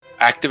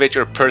activate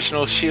your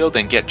personal shield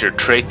and get your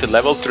trait to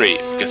level 3,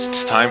 because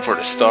it's time for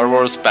the Star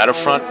Wars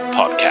Battlefront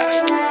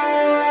podcast.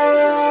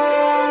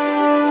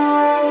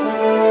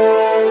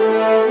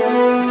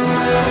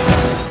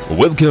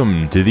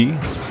 Welcome to the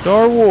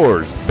Star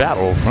Wars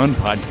Battlefront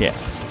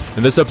podcast.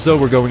 In this episode,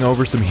 we're going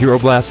over some Hero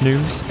Blast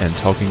news and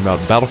talking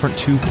about Battlefront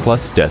 2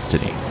 plus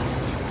Destiny.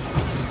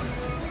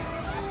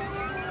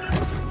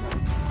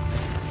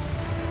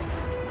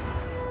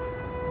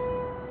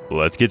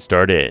 Let's get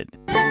started.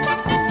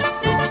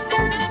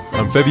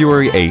 On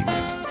February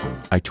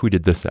 8th, I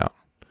tweeted this out.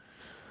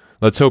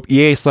 Let's hope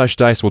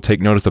EA/DICE will take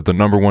notice of the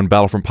 #1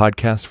 Battlefront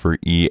podcast for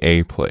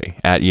EA Play.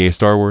 At EA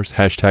Star Wars,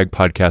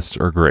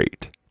 #podcasts are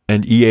great.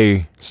 And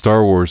EA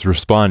Star Wars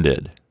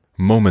responded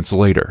moments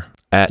later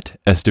at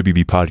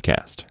SWB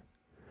Podcast.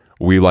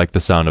 We like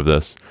the sound of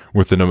this,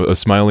 with a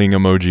smiling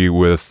emoji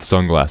with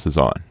sunglasses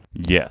on.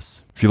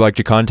 Yes. If you'd like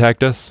to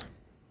contact us,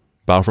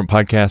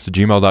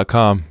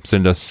 battlefrontpodcast@gmail.com.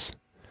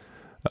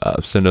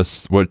 Send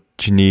us what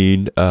you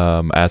need.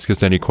 Ask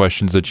us any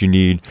questions that you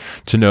need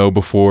to know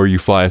before you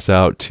fly us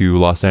out to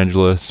Los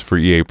Angeles for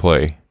EA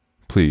Play.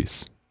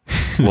 Please.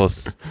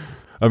 Plus,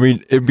 I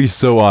mean, it'd be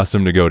so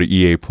awesome to go to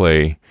EA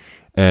Play.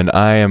 And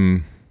I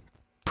am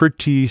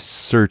pretty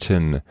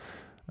certain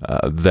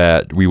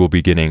that we will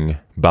be getting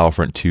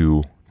Battlefront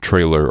 2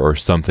 trailer or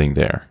something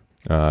there.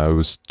 It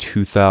was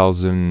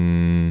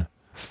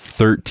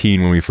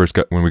 2013 when we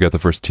got the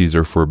first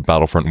teaser for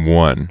Battlefront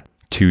 1,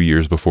 2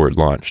 years before it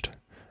launched.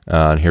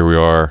 And here we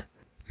are,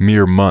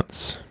 mere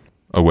months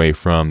away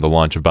from the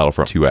launch of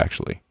Battlefront 2,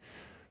 actually.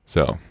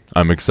 So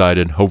I'm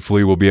excited.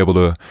 Hopefully we'll be able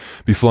to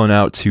be flown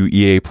out to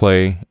EA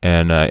Play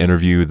and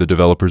interview the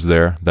developers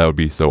there. That would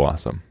be so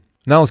awesome.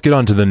 Now let's get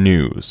on to the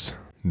news.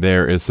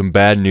 There is some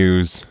bad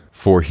news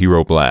for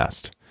Hero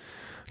Blast.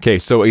 Okay,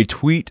 so a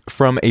tweet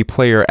from a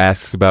player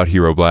asks about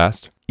Hero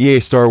Blast. EA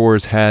Star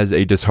Wars has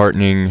a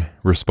disheartening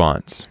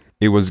response.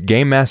 It was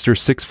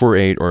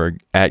GameMaster648 or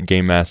at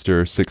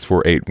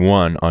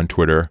GameMaster6481 on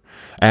Twitter,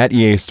 at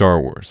EA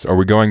Star Wars. Are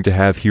we going to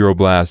have Hero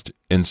Blast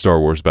in Star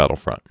Wars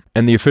Battlefront?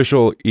 And the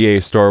official EA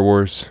Star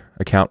Wars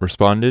account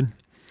responded,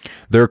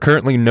 there are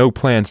currently no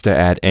plans to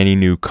add any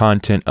new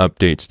content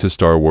updates to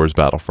Star Wars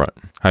Battlefront.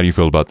 How do you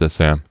feel about this,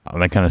 Sam? oh,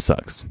 that kind of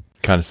sucks.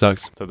 Kind of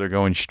sucks. So they're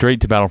going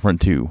straight to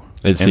Battlefront 2.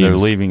 It and they're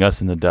seems. leaving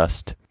us in the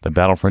dust. The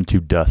Battlefront 2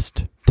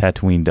 dust.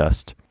 Tatooine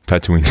dust.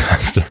 Tatooine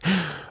dust.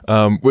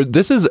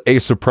 This is a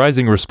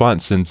surprising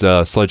response since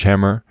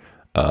Sledgehammer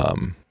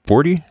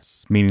 40?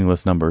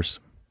 Meaningless numbers.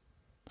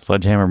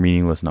 Sledgehammer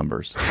meaningless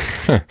numbers.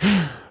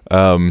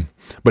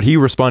 But he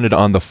responded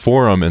on the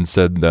forum and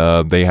said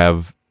they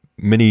have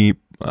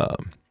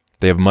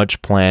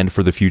much planned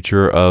for the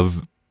future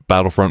of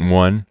Battlefront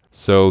 1.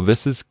 So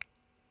this is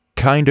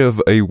kind of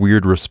a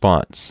weird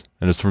response.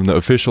 And it's from the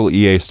official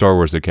EA Star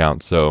Wars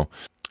account, so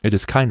it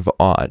is kind of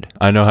odd.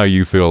 I know how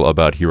you feel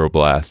about Hero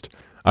Blast.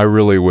 I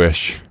really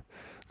wish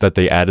that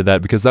they added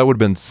that, because that would have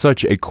been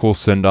such a cool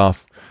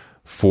send-off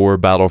for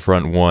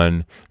Battlefront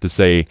 1 to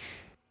say,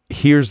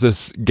 here's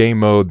this game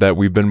mode that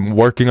we've been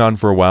working on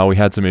for a while. We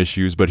had some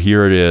issues, but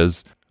here it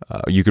is.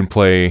 You can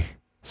play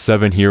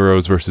 7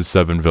 heroes versus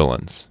 7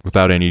 villains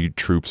without any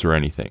troops or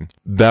anything.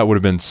 That would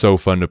have been so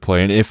fun to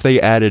play. And if they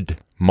added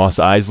Mos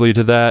Eisley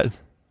to that,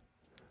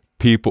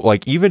 people,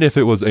 like, even if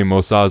it was a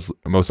Mos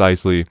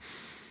Eisley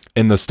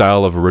in the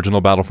style of original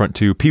Battlefront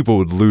 2, people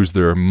would lose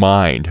their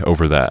mind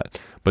over that.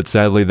 But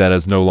sadly, that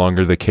is no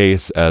longer the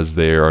case, as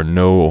there are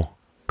no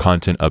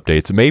content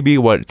updates. Maybe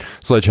what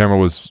Sledgehammer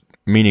was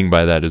meaning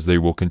by that is they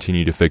will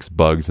continue to fix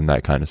bugs and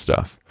that kind of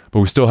stuff.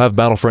 But we still have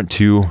Battlefront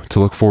 2 to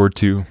look forward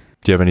to.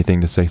 Do you have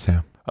anything to say,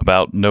 Sam?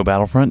 About no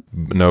Battlefront?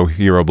 No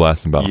Hero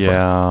Blast in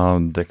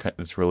Battlefront. Yeah,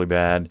 it's really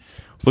bad. I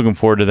was looking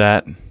forward to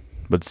that,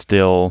 but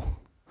still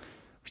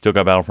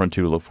got Battlefront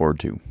 2 to look forward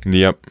to.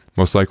 Yep.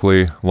 Most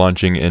likely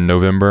launching in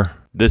November.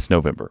 This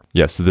November.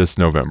 Yes, this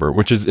November,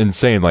 which is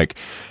insane. Like,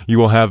 you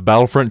will have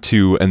Battlefront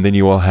 2, and then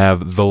you will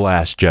have The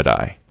Last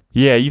Jedi.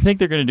 Yeah, you think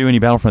they're going to do any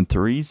Battlefront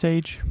 3,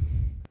 Sage?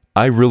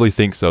 I really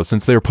think so.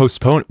 Since they're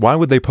postponed, why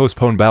would they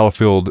postpone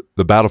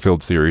the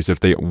Battlefield series if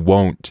they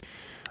won't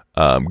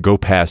go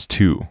past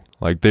 2?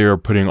 Like, they are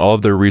putting all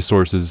of their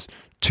resources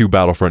to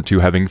Battlefront 2,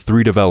 having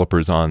 3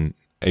 developers on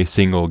a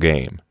single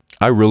game.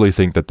 I really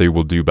think that they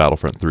will do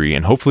Battlefront 3,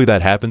 and hopefully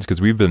that happens, because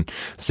we've been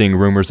seeing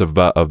rumors of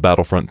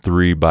Battlefront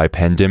 3 by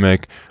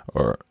Pandemic,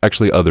 or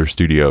actually other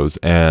studios,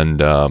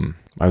 and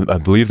I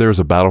believe there's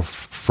a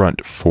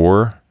Battlefront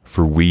 4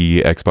 for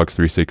Wii, Xbox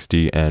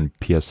 360, and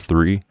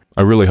PS3.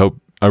 I really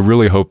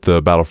hope the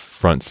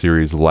Battlefront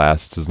series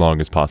lasts as long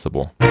as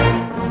possible.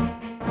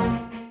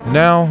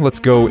 Now let's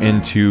go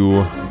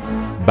into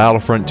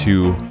Battlefront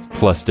 2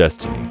 plus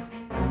Destiny.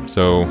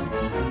 So,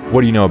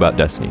 what do you know about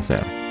Destiny,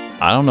 Sam?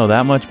 I don't know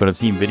that much, but I've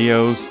seen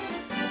videos,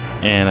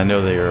 and I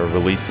know they are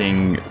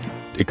releasing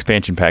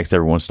expansion packs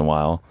every once in a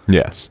while.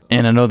 Yes.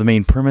 And I know the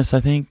main premise, I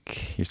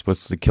think. You're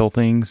supposed to kill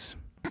things.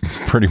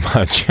 Pretty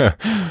much.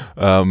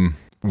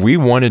 We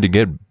wanted to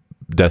get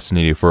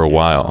Destiny for a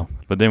while.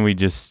 But then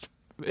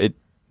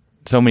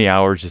so many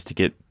hours just to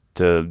get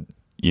to,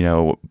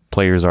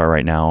 players are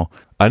right now.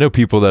 I know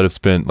people that have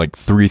spent like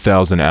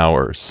 3,000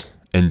 hours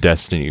in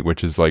Destiny,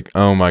 which is like,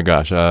 oh my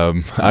gosh,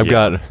 I've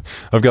got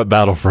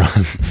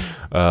Battlefront,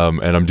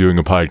 and I'm doing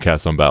a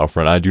podcast on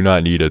Battlefront. I do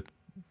not need a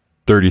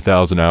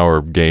 30,000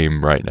 hour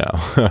game right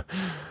now.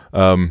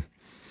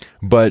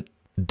 But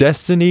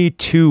Destiny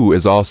 2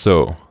 is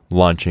also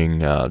launching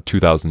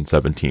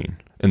 2017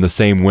 in the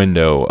same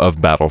window of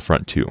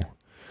Battlefront 2.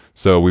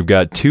 So we've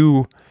got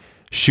two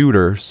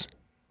shooters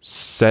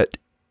set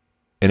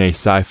in a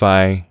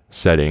sci-fi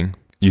setting.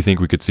 You think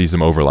we could see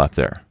some overlap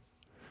there?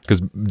 Because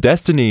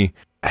Destiny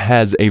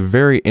has a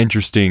very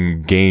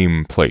interesting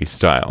gameplay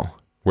style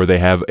where they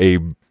have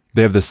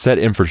the set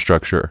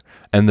infrastructure,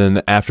 and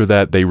then after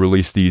that they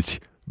release these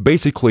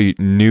basically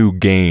new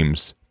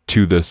games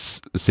to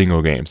this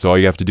single game. So all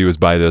you have to do is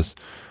buy this,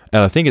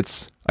 and I think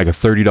it's like a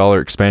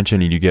 $30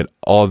 expansion, and you get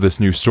all of this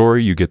new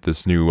story, you get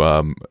this new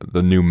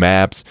the new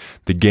maps,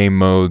 the game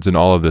modes, and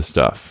all of this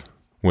stuff,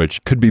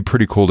 which could be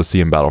pretty cool to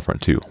see in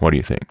Battlefront 2. What do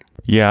you think?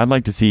 Yeah, I'd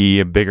like to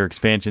see bigger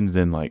expansions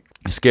than like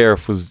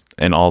Scarif was,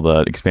 and all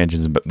the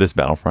expansions in this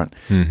Battlefront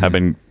have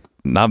been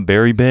not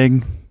very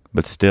big,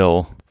 but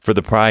still for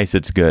the price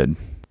it's good,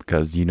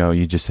 because you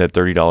just said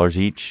 $30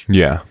 each.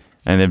 Yeah.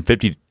 And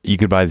then you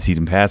could buy the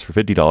season pass for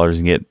 $50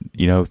 and get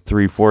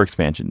 3-4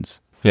 expansions.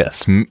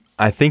 Yes,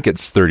 I think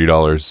it's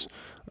 $30.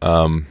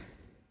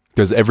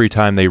 Because every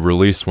time they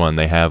release one,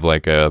 they have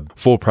like a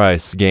full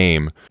price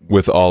game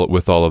with all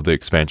of the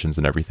expansions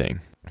and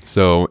everything.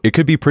 So it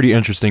could be pretty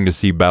interesting to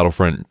see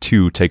Battlefront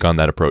 2 take on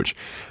that approach.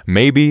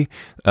 Maybe,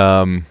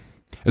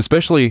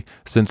 especially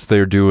since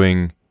they're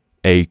doing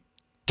a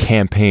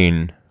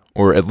campaign,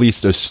 or at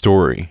least a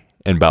story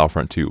in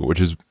Battlefront 2,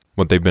 which is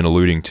what they've been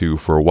alluding to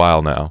for a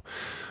while now.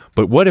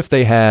 But what if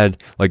they had,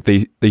 like,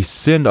 they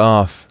start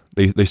off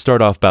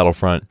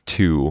Battlefront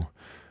 2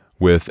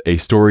 with a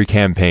story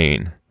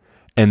campaign,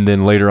 and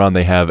then later on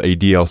they have a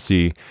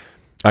DLC.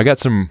 I got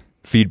some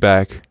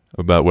feedback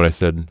about what I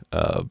said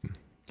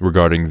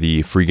regarding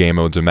the free game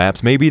modes and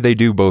maps. Maybe they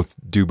do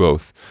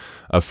both.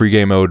 A free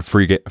game mode,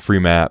 free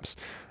maps,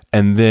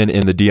 and then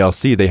in the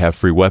DLC they have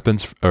free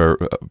weapons, or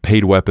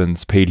paid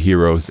weapons, paid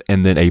heroes,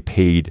 and then a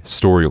paid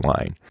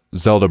storyline.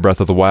 Zelda Breath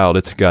of the Wild,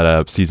 it's got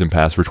a season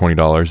pass for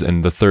 $20,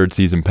 and the third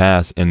season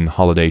pass in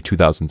holiday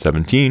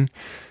 2017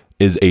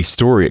 is a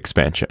story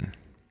expansion.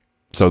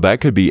 So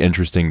that could be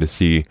interesting to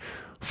see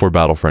for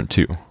Battlefront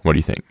 2. What do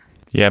you think?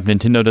 Yeah, if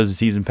Nintendo does a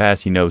season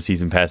pass,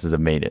 season passes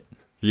have made it.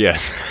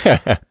 Yes.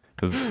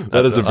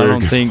 That is a very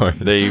good point. I don't think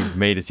they've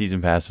made a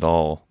season pass at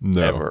all,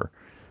 ever.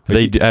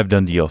 Like, They have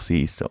done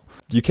DLC still.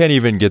 You can't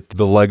even get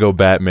the Lego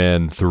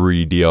Batman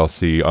 3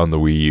 DLC on the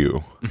Wii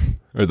U.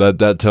 Or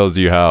that tells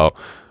you how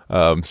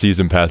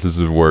season passes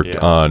have worked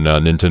on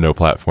Nintendo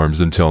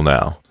platforms until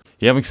now.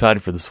 Yeah, I'm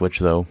excited for the Switch,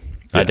 though.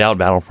 Yeah. I doubt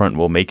Battlefront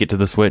will make it to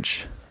the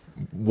Switch.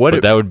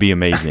 But that would be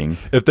amazing.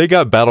 If they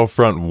got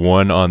Battlefront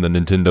 1 on the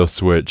Nintendo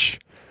Switch,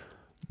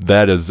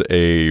 that is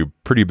a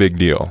pretty big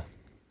deal.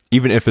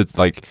 Even if it's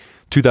like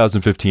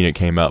 2015 it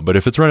came out. But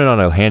if it's running on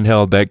a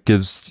handheld, that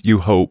gives you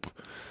hope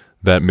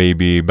that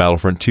maybe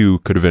Battlefront 2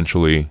 could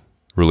eventually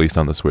release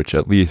on the Switch,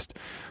 at least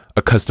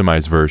a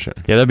customized version.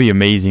 Yeah, that'd be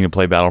amazing to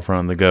play Battlefront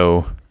on the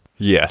go.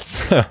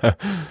 Yes.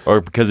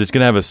 Or because it's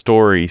going to have a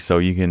story, so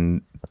you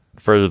can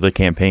further the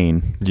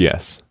campaign.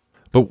 Yes.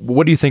 But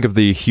what do you think of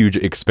the huge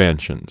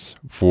expansions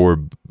for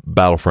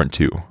Battlefront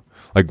 2?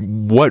 Like,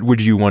 what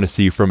would you want to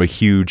see from a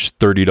huge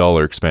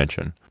 $30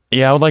 expansion?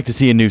 Yeah, I would like to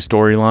see a new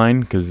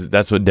storyline, because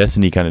that's what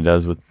Destiny kind of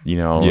does with,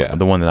 the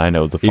one that I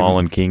know is the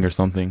Fallen King or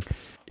something.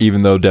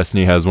 Even though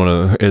Destiny has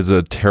is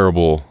a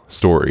terrible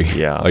story.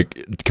 Yeah.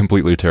 Like,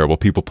 completely terrible.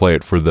 People play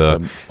it for the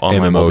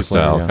MMO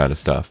style kind of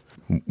stuff.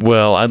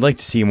 Well, I'd like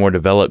to see more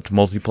developed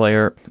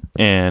multiplayer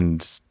and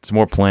some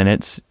more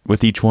planets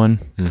with each one.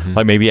 Mm-hmm.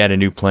 Like maybe add a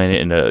new planet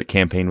and a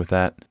campaign with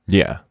that.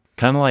 Yeah.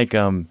 Kind of like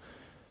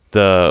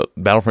the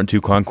Battlefront 2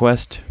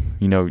 Conquest.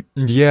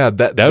 Yeah,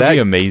 that would be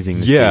amazing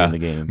to see in the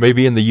game.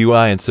 Maybe in the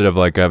UI, instead of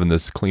like having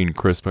this clean,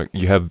 crisp,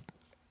 you have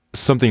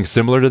something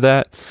similar to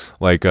that,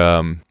 like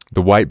the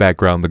white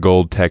background, the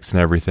gold text and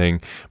everything.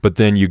 But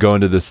then you go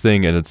into this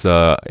thing and it's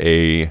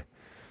a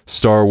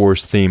Star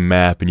Wars themed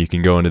map, and you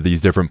can go into these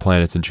different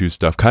planets and choose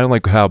stuff, kind of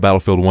like how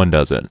Battlefield 1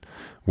 does it,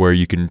 where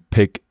you can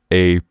pick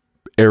a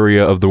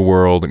area of the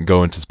world and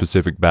go into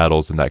specific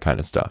battles and that kind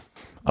of stuff.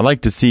 I'd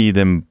like to see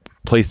them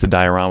place the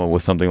diorama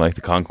with something like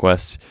the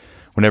Conquest.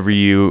 Whenever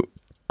you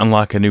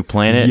unlock a new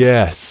planet,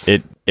 yes,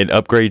 it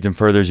upgrades and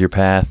furthers your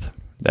path.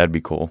 That'd be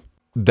cool.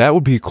 That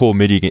would be a cool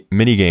mini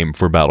game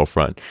for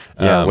Battlefront.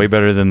 Yeah, way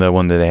better than the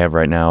one that they have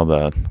right now.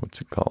 What's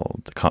it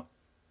called?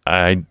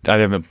 I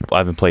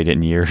haven't played it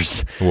in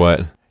years.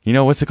 What?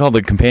 What's it called?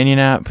 The companion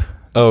app?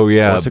 Oh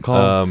yeah. What's it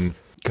called?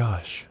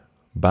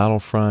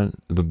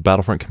 Battlefront. The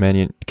Battlefront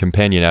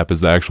companion app is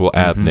the actual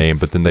app name,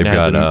 but then they've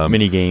got a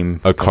mini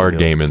game, a card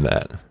game in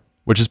that,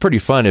 which is pretty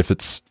fun if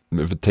it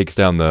takes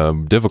down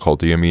the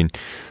difficulty. I mean,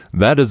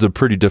 that is a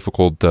pretty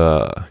difficult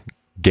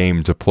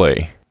game to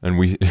play,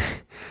 and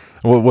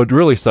What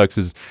really sucks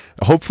is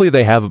hopefully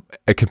they have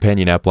a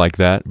companion app like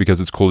that because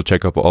it's cool to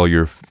check up all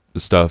your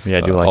stuff, Yeah,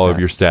 I do like all that. of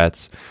your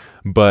stats.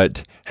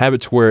 But have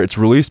it to where it's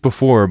released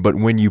before, but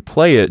when you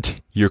play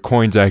it, your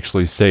coins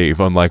actually save,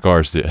 unlike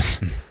ours did.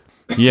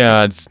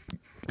 Yeah, it's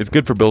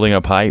good for building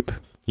up hype,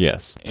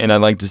 Yes. and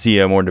I'd like to see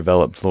a more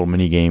developed little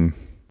mini game.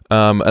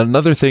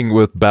 Another thing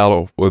with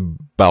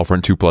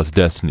Battlefront 2 plus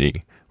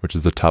Destiny, which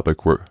is the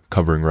topic we're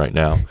covering right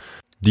now.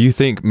 Do you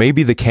think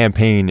maybe the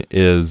campaign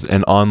is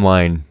an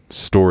online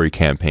story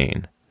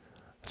campaign,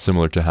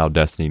 similar to how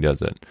Destiny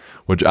does it?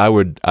 Which I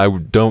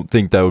don't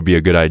think that would be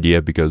a good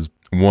idea because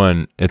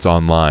one, it's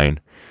online.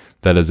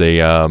 That is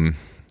an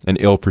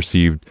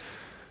ill-perceived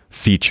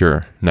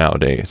feature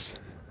nowadays.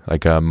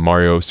 Like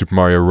Super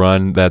Mario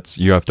Run,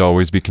 you have to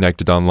always be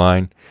connected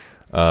online.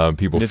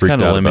 People It's freaked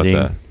kinda out limiting.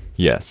 about that.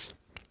 Yes.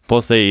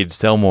 Plus, they'd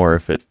sell more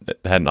if it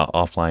had an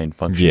offline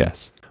function.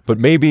 Yes. But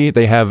maybe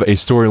they have a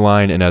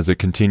storyline, and as it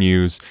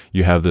continues,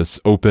 you have this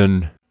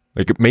open,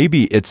 like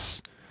maybe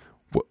it's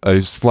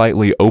a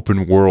slightly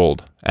open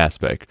world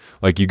aspect.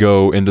 Like you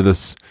go into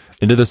this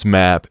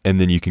map, and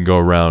then you can go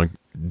around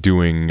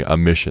doing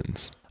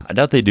missions. I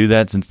doubt they do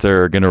that since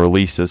they're going to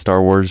release a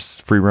Star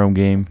Wars free roam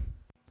game.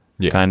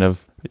 Yeah. Kind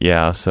of.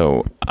 Yeah,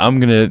 so I'm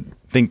going to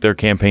think their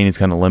campaign is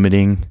kind of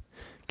limiting,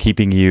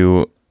 keeping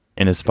you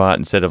in a spot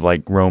instead of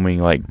like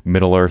roaming like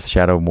Middle-earth,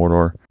 Shadow of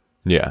Mordor.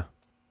 Yeah.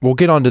 We'll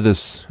get onto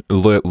this a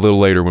little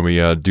later when we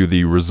do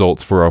the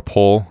results for our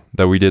poll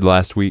that we did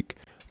last week.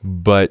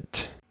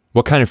 But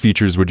what kind of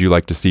features would you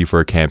like to see for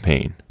a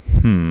campaign?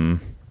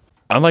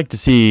 I'd like to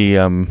see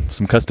some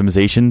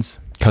customizations.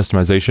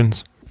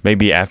 Customizations?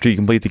 Maybe after you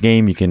complete the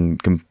game, you can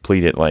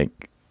complete it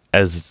like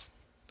as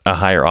a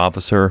higher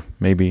officer,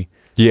 maybe.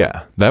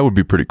 Yeah, that would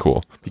be pretty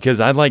cool. Because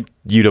I'd like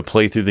you to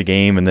play through the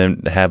game and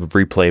then have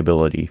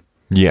replayability.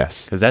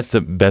 Yes. Because that's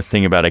the best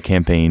thing about a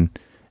campaign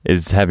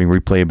is having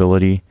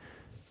replayability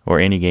or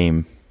any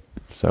game.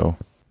 So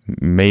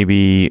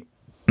maybe,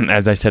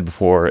 as I said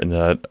before in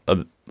the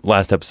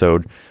last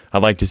episode,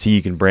 I'd like to see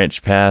you can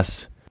branch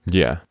paths,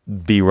 Yeah.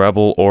 be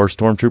Rebel or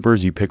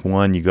Stormtroopers. You pick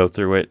one, you go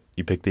through it,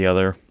 you pick the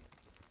other.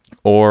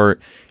 Or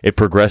it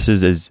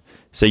progresses as,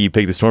 say you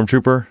pick the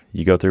Stormtrooper,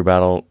 you go through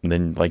battle, and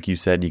then, like you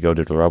said, you go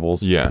to the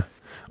Rebels. Yeah.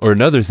 Or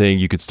another thing,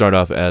 you could start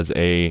off as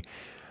an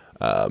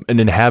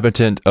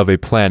inhabitant of a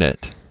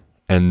planet,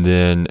 and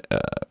then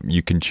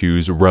you can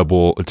choose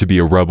to be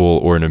a rebel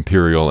or an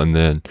Imperial, and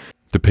then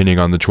depending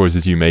on the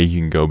choices you make, you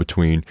can go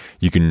between.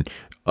 You can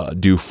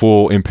do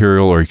full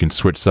Imperial, or you can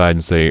switch side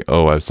and say,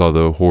 "Oh, I saw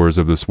the horrors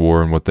of this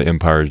war and what the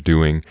Empire is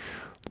doing.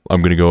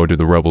 I'm going to go to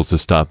the Rebels to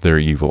stop their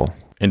evil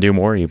And do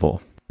more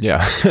evil.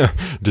 Yeah,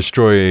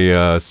 destroy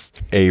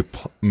a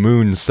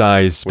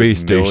moon-sized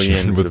space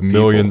station with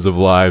millions of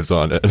lives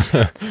on it."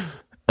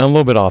 A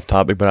little bit off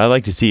topic, but I'd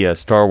like to see a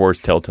Star Wars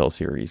Telltale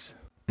series.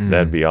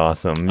 That'd be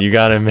awesome. You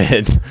gotta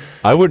admit.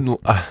 I wouldn't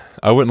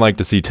like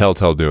to see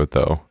Telltale do it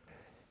though.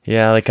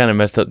 Yeah, they kind of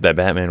messed up that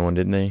Batman one,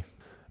 didn't they?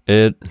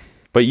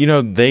 But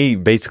they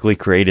basically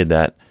created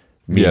that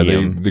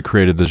medium. Yeah, they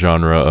created the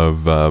genre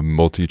of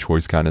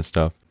multi-choice kind of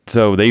stuff.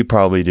 So they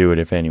probably do it,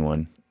 if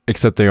anyone.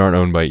 Except they aren't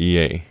owned by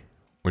EA,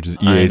 which is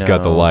EA's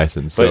got the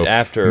license. But so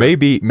after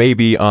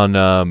maybe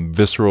on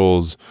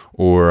Visceral's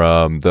or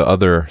the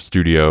other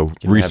studio,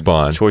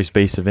 Respawn,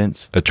 choice-based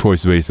events.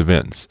 Choice-based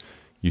events.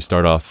 You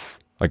start off,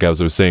 like I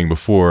was saying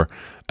before,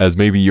 as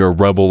maybe you're a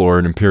rebel or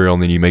an Imperial,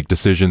 and then you make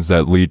decisions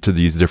that lead to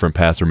these different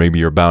paths, or maybe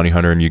you're a bounty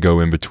hunter and you go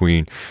in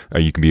between.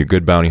 You can be a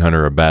good bounty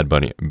hunter or a bad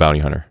bounty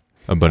hunter.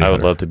 I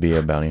would love to be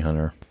a bounty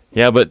hunter.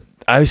 Yeah, but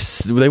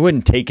they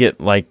wouldn't take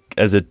it like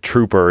as a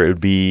trooper. It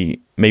would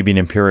be maybe an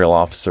Imperial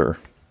officer.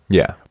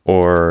 Yeah.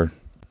 Or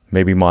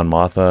maybe Mon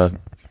Mothma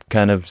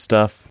kind of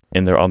stuff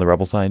on the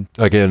Rebel side.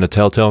 Like in a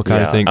Telltale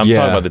kind of thing? I'm talking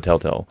about the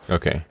Telltale.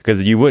 Okay.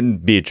 Because you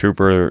wouldn't be a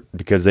trooper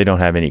because they don't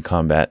have any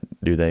combat,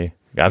 do they?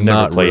 I've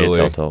never played a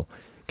Telltale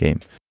game.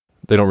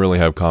 They don't really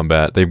have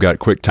combat. They've got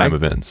quick time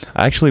events.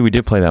 Actually, we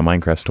did play that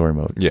Minecraft story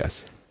mode.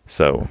 Yes.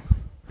 So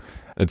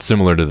it's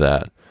similar to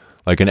that.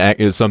 Like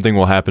if something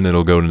will happen,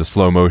 it'll go into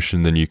slow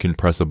motion, then you can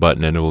press a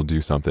button and it will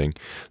do something.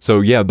 So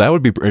yeah, that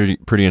would be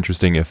pretty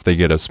interesting if they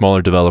get a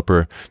smaller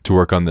developer to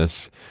work on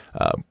this,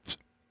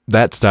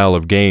 that style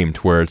of game,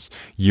 to where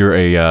you're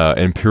a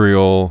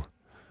Imperial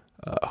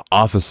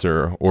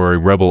officer or a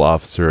Rebel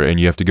officer, and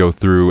you have to go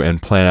through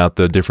and plan out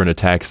the different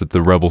attacks that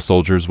the Rebel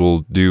soldiers will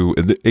do.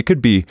 It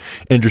could be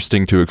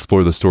interesting to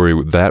explore the story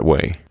that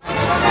way.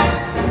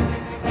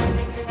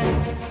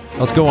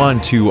 Let's go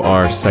on to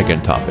our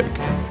second topic.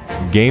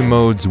 Game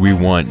modes we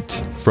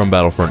want from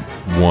Battlefront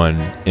 1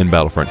 in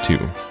Battlefront 2.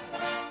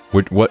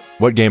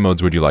 What game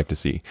modes would you like to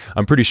see?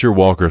 I'm pretty sure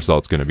Walker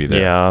Assault's going to be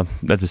there. Yeah,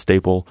 that's a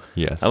staple.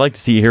 Yes. I like to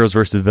see Heroes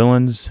versus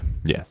Villains.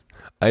 Yeah.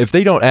 If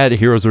they don't add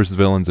Heroes versus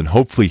Villains and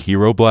hopefully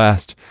Hero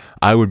Blast,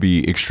 I would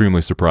be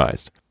extremely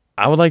surprised.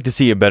 I would like to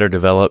see a better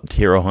developed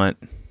Hero Hunt.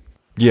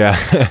 Yeah.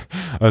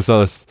 I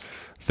saw this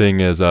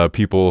thing as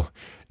people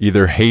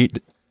either hate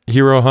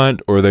Hero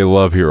Hunt or they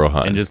love Hero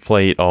Hunt. And just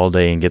play it all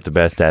day and get the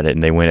best at it,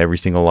 and they win every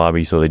single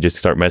lobby, so they just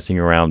start messing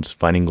around,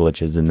 finding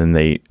glitches, and then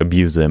they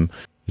abuse them.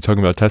 You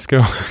talking about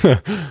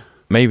Tesco?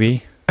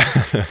 Maybe.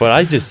 But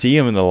I just see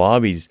them in the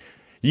lobbies.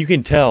 You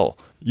can tell.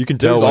 You can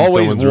tell There's when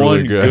always someone's one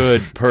really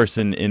good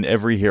person in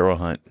every hero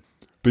hunt.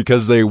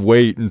 because they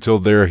wait until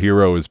their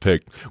hero is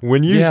picked.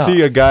 When you Yeah.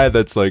 see a guy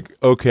that's like,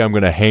 okay, I'm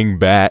going to hang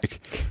back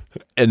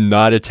and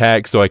not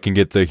attack so I can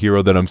get the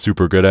hero that I'm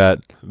super good at,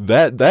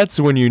 that's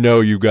when you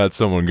know you've got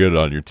someone good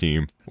on your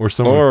team. Or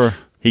someone Or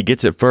he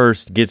gets it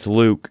first, gets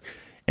Luke,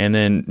 and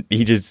then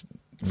he just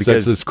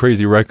sets this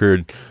crazy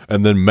record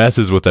and then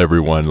messes with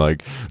everyone.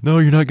 Like, no,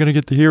 you're not going to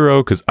get the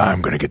hero because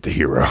I'm going to get the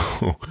hero.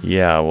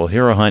 yeah, well,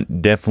 hero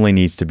hunt definitely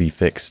needs to be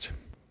fixed.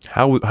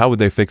 How would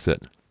they fix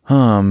it?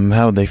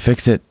 How would they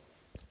fix it?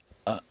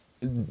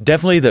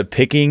 Definitely the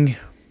picking.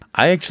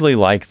 I actually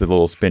like the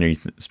little spinny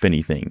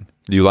thing.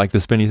 Do you like the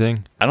spinny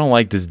thing? I don't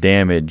like this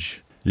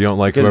damage You don't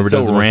like because whoever it's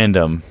does so the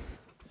random.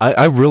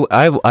 I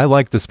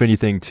like the spinny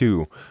thing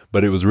too,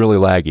 but it was really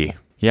laggy.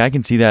 Yeah, I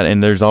can see that,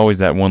 and there's always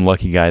that one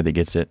lucky guy that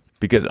gets it.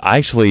 Because I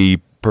actually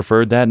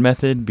preferred that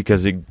method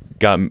because it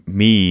got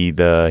me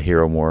the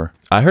hero more.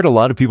 I heard a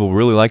lot of people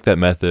really like that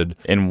method,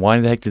 And why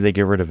the heck did they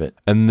get rid of it?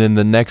 and then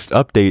the next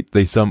update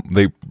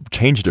they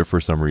changed it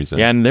for some reason.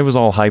 Yeah, and it was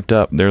all hyped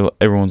up.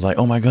 Everyone's like,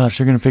 "Oh my gosh,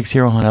 they're gonna fix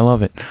hero hunt! I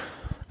love it."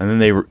 And then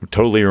they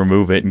totally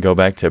remove it and go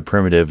back to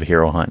primitive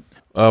hero hunt.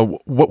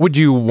 What would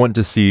you want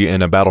to see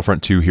in a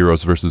Battlefront 2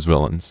 heroes versus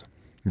villains?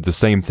 The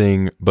same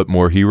thing, but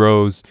more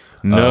heroes?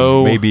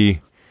 No.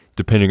 Maybe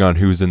depending on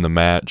who's in the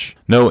match.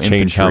 No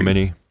change how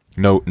infantry.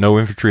 many? No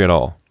infantry at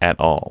all. At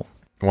all.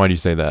 Why do you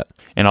say that?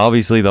 And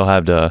obviously they'll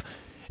have to,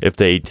 if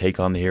they take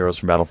on the heroes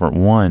from Battlefront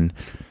 1,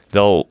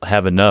 they'll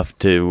have enough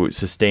to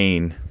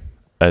sustain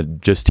a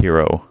just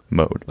hero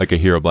mode. Like a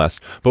hero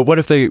blast. But what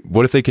if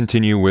they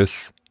continue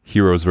with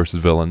heroes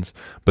versus villains,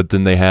 but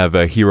then they have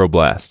a hero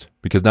blast?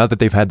 Because now that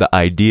they've had the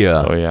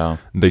idea, Oh yeah.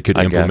 they could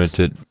I implement guess.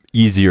 it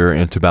easier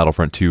into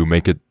Battlefront 2,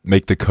 make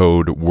the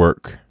code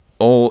work.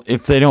 Oh,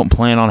 if they don't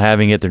plan on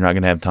having it, they're not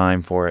going to have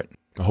time for it.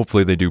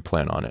 Hopefully they do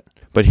plan on it.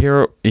 But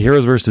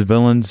heroes versus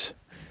villains,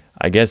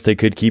 I guess they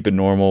could keep it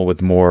normal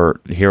with more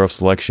hero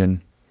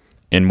selection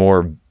and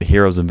more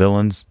heroes and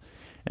villains.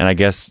 And I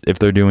guess if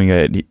they're doing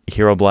a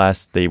hero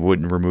blast, they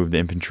wouldn't remove the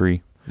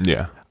infantry.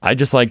 Yeah. I'd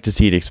just like to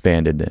see it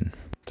expanded then.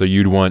 So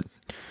you'd want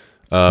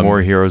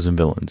More heroes and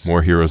villains.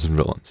 more heroes and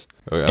villains.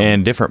 Okay.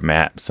 And different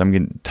maps. I'm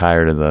getting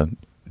tired of the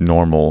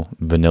normal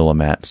vanilla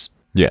maps.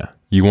 Yeah,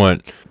 you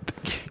want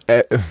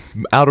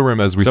Outer Rim,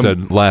 as we Some-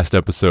 said last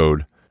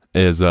episode,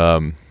 is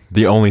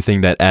the only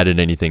thing that added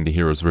anything to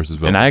heroes versus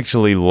villains. And I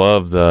actually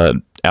love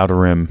the Outer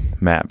Rim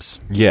maps.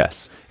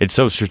 yes, It's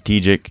so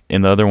strategic,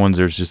 and the other ones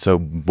are just so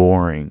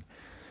boring.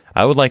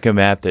 I would like a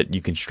map that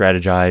you can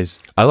strategize.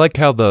 I like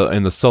how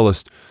in the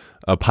Solus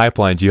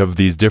pipelines you have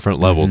these different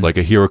levels. Mm-hmm. Like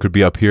a hero could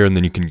be up here, and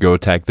then you can go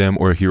attack them,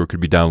 or a hero could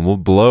be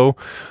down below,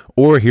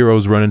 or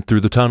heroes running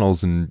through the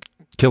tunnels and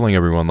killing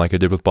everyone, like I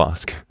did with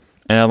Bosk.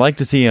 And I'd like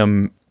to see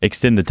them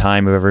extend the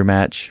time of every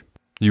match.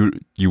 You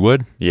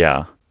would?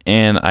 Yeah.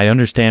 And I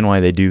understand why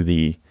they do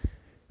the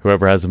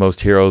whoever has the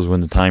most heroes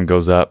when the time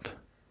goes up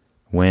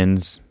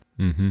wins.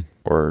 Mm-hmm.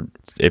 Or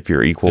if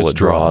you're equal, It's it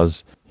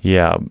draws.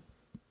 Yeah.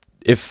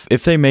 If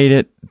they made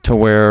it to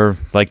where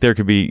like there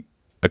could be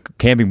a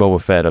camping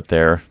Boba Fett up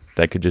there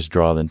that could just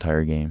draw the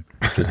entire game,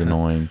 which is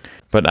annoying.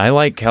 But I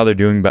like how they're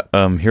doing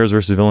heroes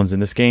versus villains in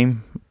this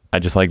game. I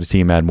just like to see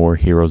them add more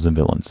heroes and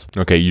villains.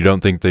 Okay, you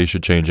don't think they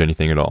should change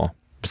anything at all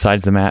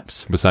Besides the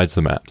maps, besides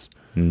the maps?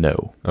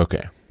 no.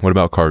 Okay. What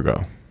about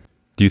cargo?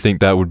 Do you think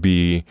that would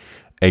be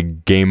a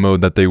game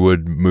mode that they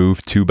would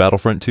move to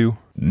Battlefront 2?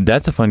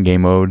 That's a fun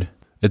game mode.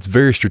 It's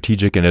very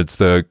strategic, and it's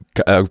the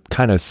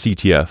kind of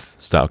CTF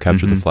style,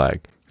 capture the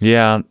flag.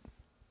 Yeah,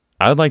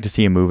 I would like to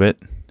see him move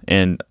it,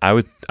 and I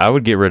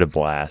would get rid of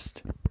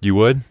Blast. You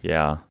would?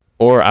 Yeah,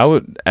 or I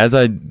would, as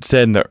I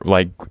said in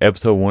like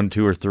episode 1,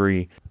 2, or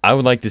 3, I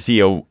would like to see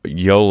a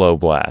YOLO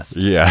Blast.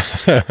 Yeah.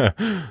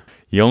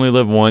 You only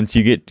live once.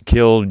 You get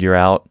killed, you're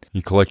out.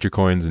 You collect your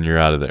coins, and you're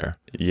out of there.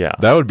 Yeah,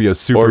 That would be a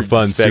super Or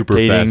fun, super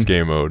spectating. fast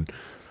game mode.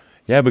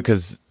 yeah,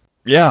 because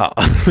yeah,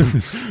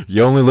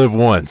 You only live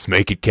once.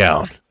 Make it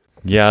count.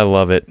 yeah, I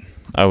love it.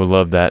 I would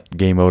love that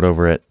game mode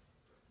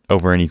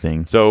over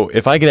anything. So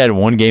if I could add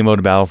one game mode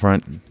to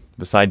Battlefront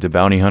besides the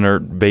Bounty Hunter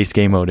base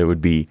game mode, it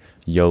would be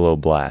YOLO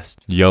Blast.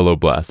 YOLO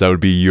Blast. That would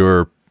be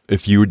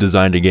if you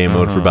designed a game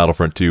mode for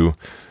Battlefront 2,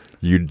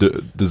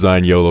 you'd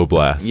design YOLO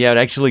Blast. Yeah,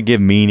 it'd actually give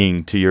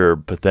meaning to your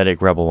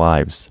pathetic rebel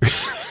lives.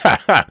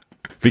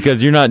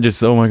 Because you're not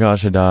just, oh my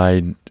gosh, I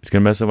died. It's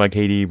going to mess up my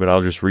KD, but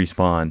I'll just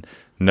respawn.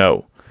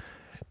 No.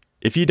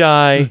 If you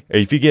die, or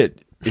if you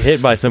get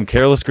hit by some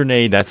careless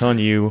grenade, that's on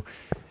you.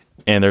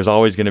 And there's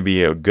always going to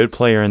be a good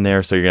player in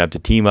there, so you're going to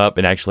have to team up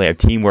and actually have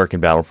teamwork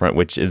in Battlefront,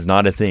 which is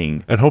not a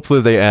thing. And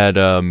hopefully they add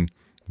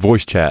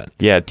voice chat.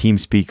 Yeah, team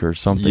speak or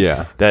something.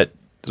 Yeah. That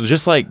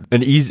just like,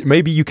 And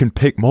maybe you can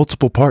pick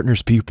multiple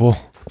partners, people.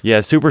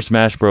 yeah, Super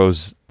Smash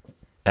Bros.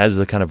 Has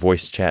the kind of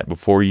voice chat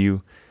before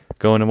you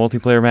go in a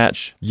multiplayer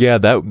match. Yeah,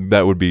 that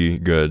would be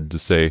good to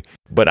say.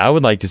 But I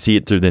would like to see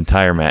it through the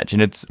entire match,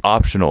 and it's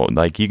optional.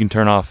 Like, you can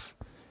turn off,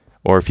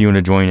 or if you want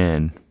to join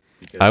in.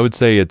 I would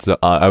say it's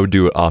I would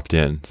do it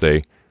opt-in.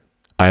 Say,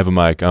 I have a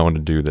mic, I want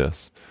to do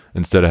this,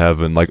 instead of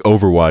having like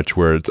Overwatch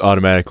where it's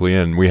automatically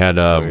in. We had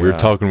we were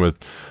talking with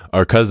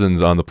our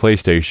cousins on the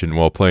PlayStation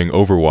while playing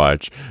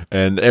Overwatch,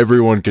 and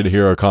everyone could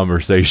hear our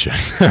conversation.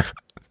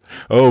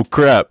 Oh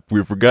crap,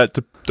 we forgot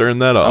to turn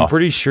that off. I'm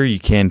pretty sure you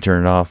can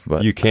turn it off,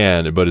 but you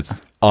can, but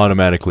it's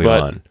automatically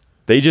on.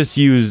 They just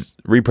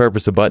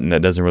repurpose a button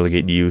that doesn't really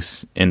get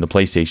use in the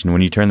PlayStation.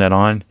 When you turn that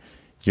on,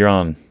 you're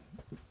on.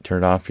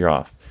 Turn it off, you're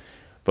off.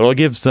 But it'll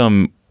give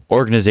some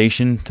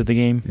organization to the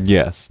game.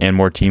 Yes. And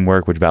more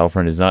teamwork, which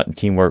Battlefront is not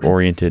teamwork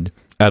oriented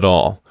at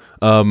all.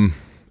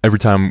 Every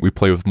time we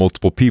play with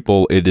multiple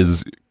people, it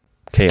is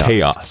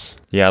chaos.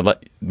 Yeah,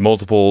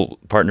 multiple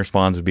partner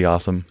spawns would be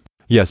awesome.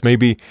 Yes,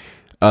 maybe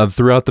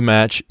throughout the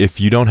match, if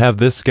you don't have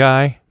this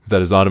guy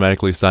that is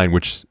automatically assigned,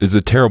 which is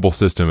a terrible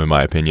system in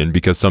my opinion,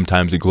 because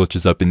sometimes it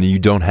glitches up and you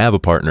don't have a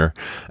partner.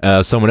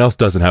 Someone else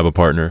doesn't have a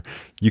partner.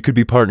 You could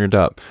be partnered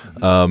up.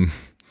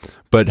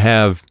 But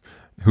have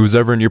who's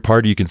ever in your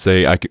party, you can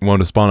say, I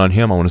want to spawn on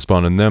him, I want to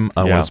spawn on them,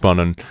 I want to spawn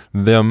on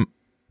them.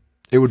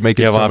 It would make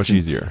it so much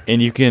easier.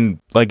 And you can,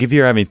 like, if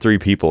you're having 3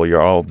 people,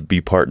 you'll all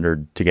be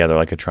partnered together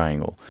like a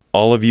triangle.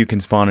 All of you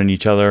can spawn on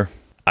each other.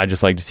 I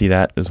just like to see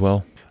that as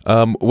well.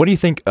 What do you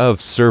think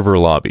of server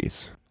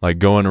lobbies? Like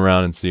going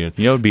around and seeing,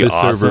 you know, it'd be this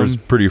awesome. server's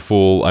pretty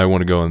full, I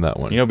want to go in that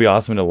one. You know, it'd be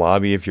awesome in a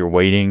lobby if you're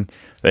waiting.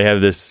 They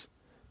have this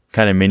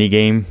kind of mini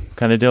game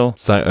kind of deal,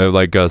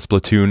 like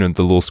Splatoon and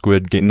the little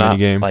squid mini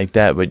game. Not like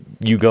that, but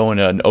you go in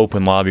an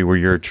open lobby where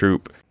you're a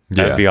troop.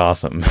 That'd be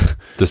awesome.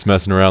 Just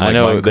messing around. Like I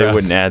know Minecraft. They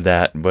wouldn't add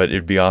that, but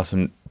it'd be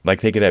awesome.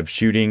 Like they could have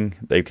shooting.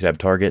 They could have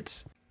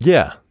targets.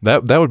 Yeah,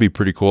 that would be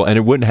pretty cool, and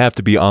it wouldn't have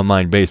to be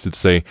online based. It'd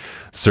say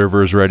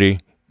servers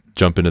ready.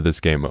 Jump into this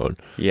game mode.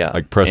 Yeah,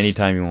 like press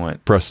anytime you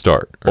want. Press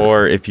start.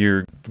 Or if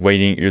you're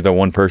waiting, you're the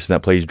one person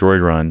that plays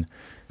Droid Run,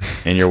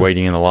 and you're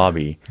waiting in the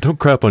lobby. Don't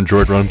crap on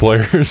Droid Run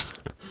players.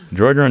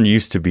 Droid Run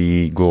used to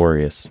be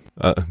glorious.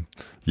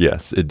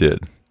 Yes, it did,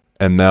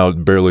 and now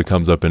it barely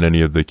comes up in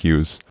any of the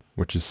queues,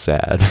 which is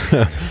sad.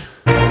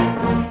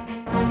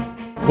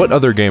 What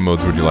other game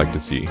modes would you like to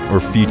see, or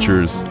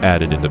features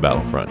added into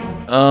Battlefront?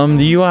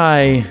 The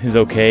UI is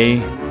okay.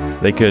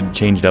 They could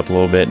change it up a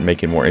little bit and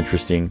make it more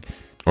interesting.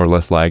 Or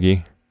less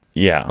laggy?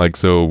 Yeah. Like,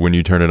 so when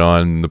you turn it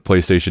on, the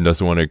PlayStation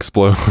doesn't want to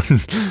explode?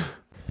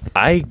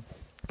 I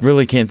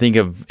really can't think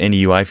of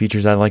any UI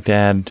features I'd like to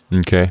add.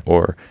 Okay.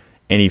 Or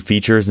any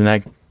features in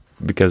that,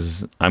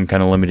 because I'm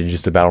kind of limited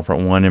just to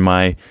Battlefront 1 in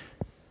my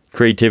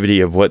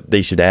creativity of what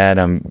they should add.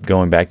 I'm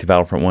going back to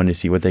Battlefront 1 to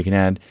see what they can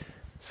add.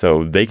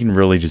 So they can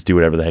really just do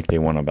whatever the heck they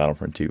want on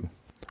Battlefront 2.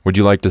 Would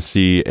you like to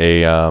see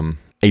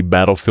a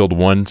Battlefield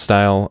 1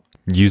 style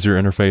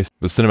user interface?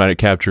 The Cinematic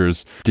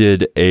Captures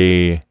did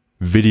a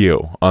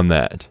video on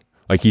that.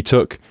 Like, he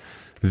took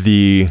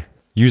the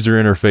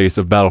user interface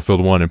of Battlefield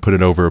 1 and put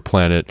it over a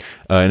planet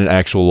in an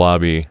actual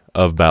lobby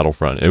of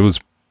Battlefront. It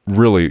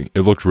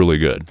looked really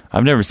good.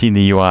 I've never seen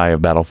the UI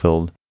of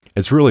Battlefield.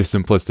 It's really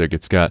simplistic.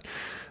 It's got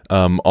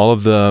all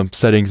of the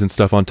settings and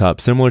stuff on top,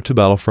 similar to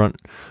Battlefront,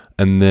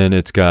 and then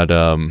it's got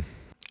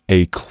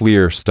a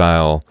clear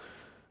style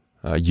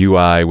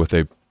UI with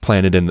a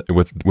planet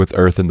with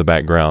Earth in the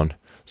background.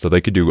 So they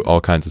could do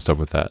all kinds of stuff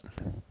with that.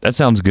 That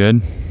sounds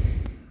good.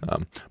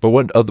 But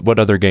what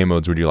other game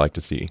modes would you like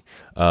to see?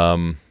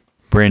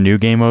 Brand new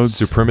game modes?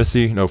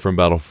 Supremacy? No, from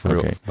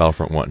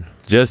Battlefront 1.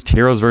 Just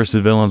Heroes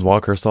versus Villains,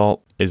 Walker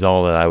Assault is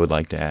all that I would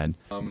like to add.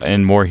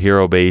 And more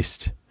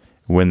hero-based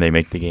when they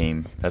make the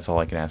game. That's all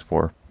I can ask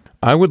for.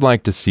 I would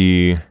like to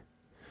see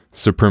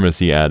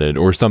Supremacy added,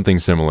 or something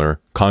similar.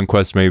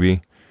 Conquest,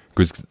 maybe?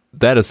 Because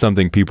that is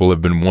something people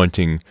have been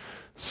wanting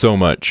so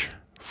much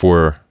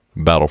for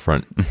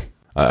Battlefront.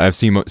 I've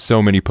seen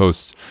so many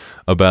posts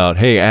about,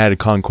 hey, add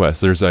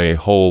Conquest. There's a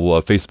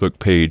whole Facebook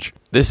page.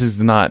 This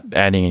is not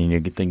adding any new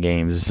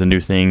games. This is a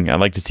new thing. I'd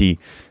like to see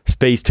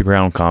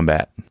space-to-ground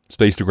combat.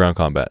 Space-to-ground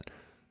combat.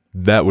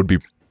 That would be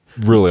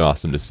really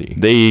awesome to see.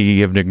 They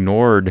have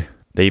ignored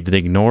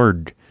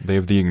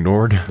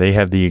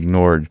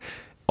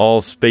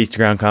all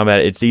space-to-ground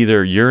combat. It's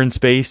either you're in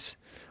space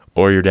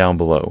or you're down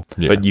below.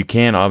 Yeah. But you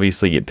can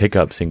obviously get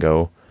pickups and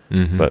go.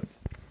 Mm-hmm. But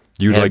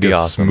you'd like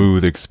a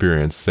smooth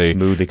experience. Say,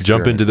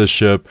 jump into the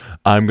ship.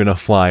 I'm going to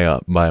fly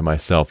up by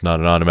myself, not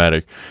an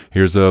automatic.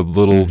 Here's a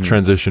little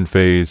transition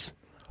phase.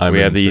 We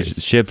have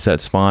these ships that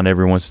spawn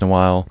every once in a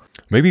while.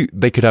 Maybe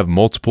they could have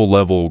multiple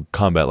level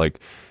combat. Like,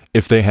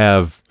 if they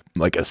have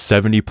like a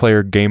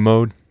 70-player game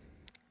mode,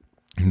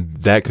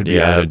 that could be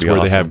added to where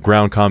awesome. They have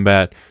ground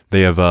combat.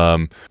 They have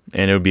and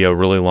it would be a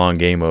really long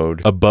game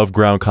mode. Above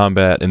ground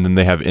combat, and then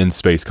they have in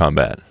space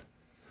combat.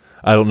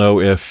 I don't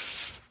know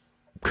if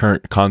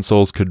current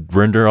consoles could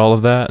render all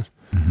of that,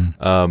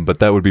 but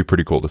that would be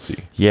pretty cool to see.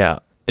 Yeah,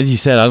 as you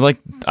said,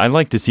 I'd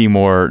like to see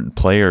more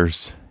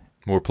players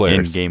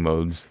in game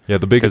modes. Yeah,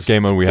 the biggest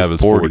game mode we have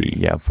is 40.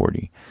 Yeah,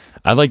 40.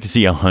 I'd like to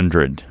see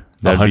 100.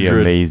 That'd be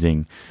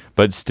amazing.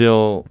 But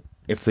still,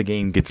 if the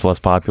game gets less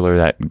popular,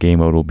 that game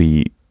mode will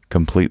be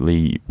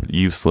completely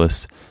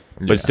useless.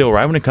 But still,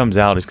 right when it comes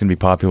out, it's going to be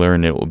popular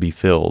and it will be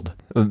filled.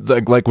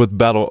 Like with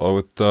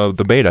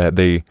the beta,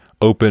 they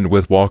opened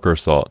with Walker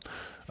Assault.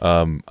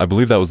 I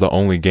believe that was the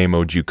only game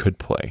mode you could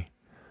play.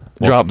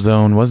 Drop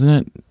Zone,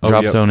 wasn't it?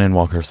 Drop yep. Zone and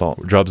Walker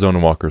Assault. Drop Zone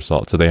and Walker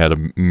Assault. So they had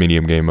a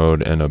medium game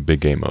mode and a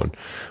big game mode.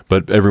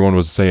 But everyone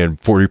was saying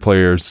 40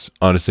 players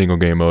on a single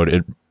game mode.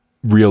 It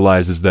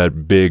realizes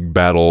that big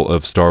battle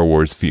of Star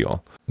Wars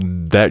feel.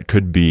 That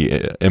could be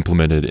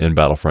implemented in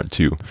Battlefront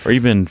 2. Or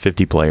even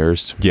 50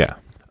 players. Yeah.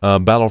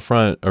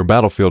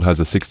 Battlefield has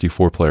a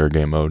 64-player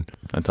game mode.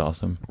 That's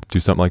awesome. Do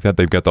something like that.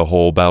 They've got the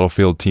whole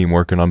Battlefield team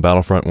working on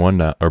Battlefront 1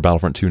 now, or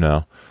Battlefront 2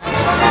 now.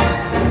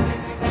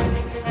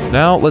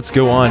 Now let's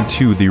go on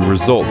to the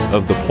results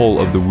of the poll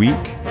of the week.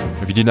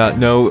 If you did not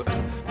know,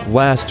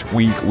 last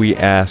week we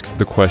asked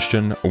the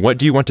question, what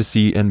do you want to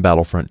see in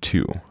Battlefront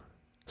 2?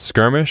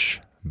 Skirmish,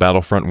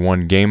 Battlefront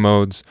 1 game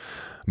modes,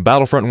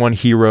 Battlefront 1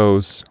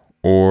 heroes,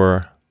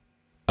 or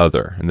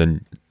other? And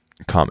then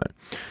comment.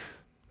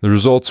 The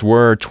results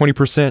were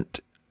 20%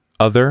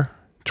 other,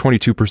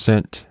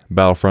 22%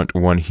 Battlefront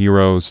 1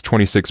 heroes,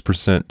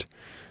 26%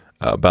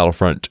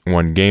 Battlefront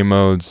 1 game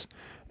modes,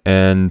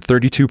 and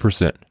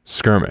 32%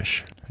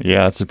 skirmish.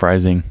 Yeah, that's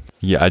surprising.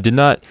 Yeah, I did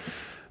not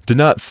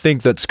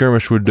think that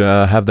skirmish would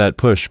have that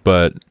push,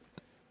 but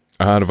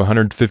out of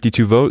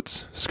 152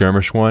 votes,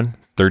 skirmish won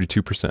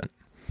 32%.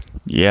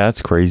 Yeah,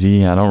 that's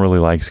crazy. I don't really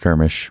like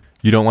skirmish.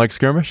 You don't like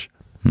skirmish?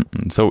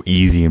 It's so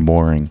easy and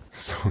boring.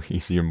 So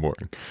easy and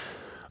boring.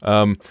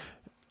 And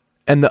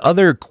the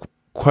other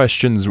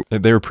questions,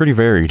 they were pretty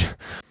varied.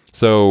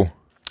 So,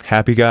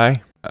 Happy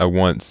Guy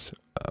wants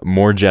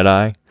more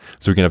Jedi,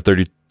 so we can have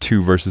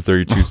 32 versus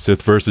 32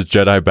 Sith versus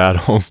Jedi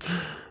battles,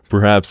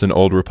 perhaps an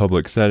Old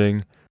Republic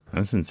setting.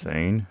 That's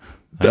insane.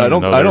 I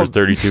don't know there was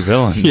 32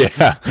 villains.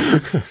 Yeah.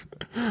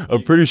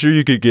 I'm pretty sure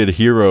you could get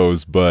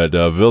heroes, but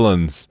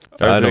villains,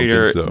 I don't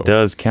think so.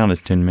 Does count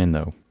as 10 men,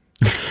 though.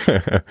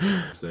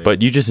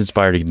 But you just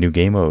inspired a new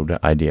game mode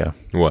idea.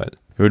 What?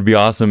 It would be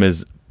awesome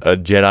as a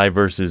Jedi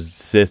versus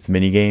Sith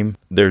minigame.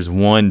 There's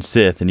one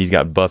Sith, and he's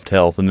got buffed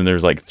health, and then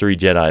there's like 3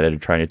 Jedi that are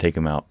trying to take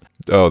him out.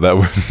 Oh,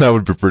 that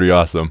would be pretty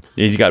awesome.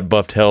 He's got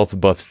buffed health,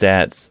 buffed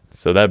stats,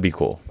 so that'd be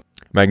cool.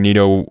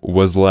 Magneto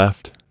was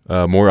left.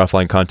 More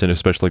offline content,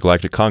 especially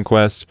Galactic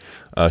Conquest,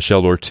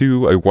 Sheldor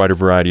 2, a wider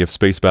variety of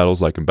space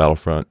battles like in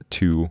Battlefront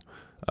 2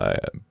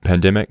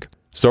 Pandemic,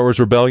 Star Wars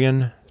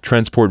Rebellion,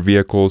 transport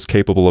vehicles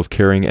capable of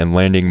carrying and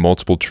landing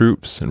multiple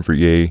troops, and for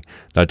EA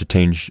not to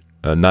change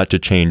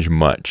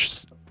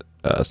much.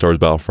 Star Wars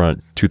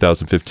Battlefront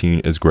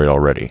 2015 is great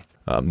already.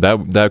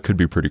 That could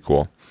be pretty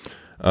cool.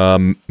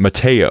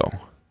 Mateo,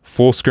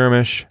 full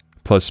skirmish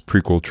plus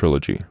prequel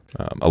trilogy.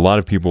 A lot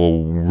of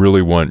people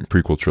really want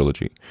prequel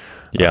trilogy.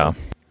 Yeah.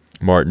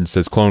 Martin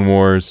says Clone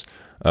Wars,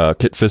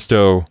 Kit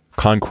Fisto,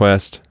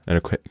 Conquest, and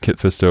a Kit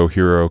Fisto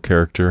hero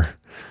character.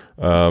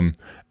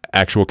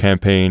 Actual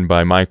campaign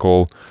by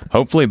Michael.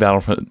 Hopefully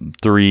Battlefront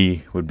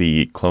 3 would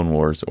be Clone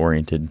Wars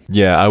oriented.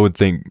 Yeah, I would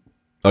think,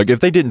 like, if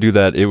they didn't do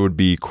that, it would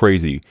be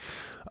crazy.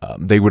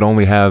 They would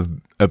only have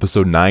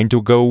episode 9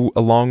 to go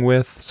along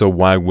with, so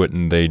why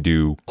wouldn't they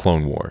do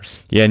Clone Wars?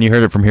 Yeah, and you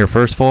heard it from here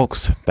first,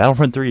 folks.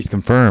 Battlefront 3 is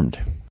confirmed.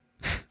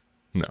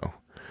 No.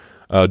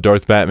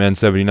 Darth Batman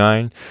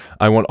 79.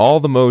 I want all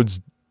the modes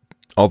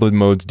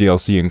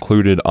DLC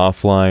included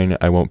offline.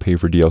 I won't pay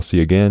for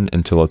DLC again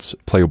until it's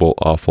playable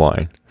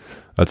offline.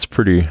 It's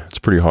pretty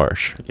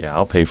harsh. Yeah,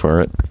 I'll pay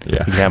for it. Yeah.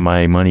 You can have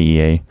my money,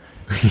 EA.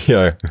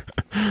 Yeah.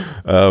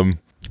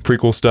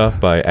 Prequel stuff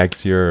by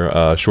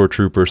Axior, Shore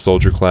Trooper,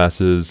 Soldier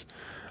classes,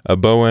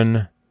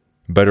 Bowen,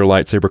 better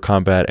lightsaber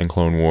combat, and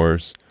Clone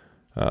Wars.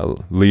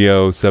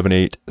 Leo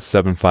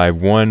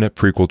 78751,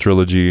 prequel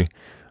trilogy.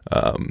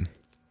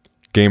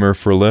 Gamer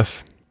for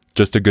Lif,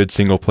 just a good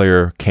single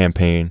player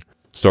campaign.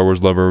 Star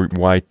Wars Lover,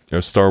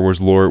 Star Wars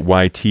Lore,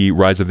 YT,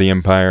 Rise of the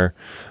Empire,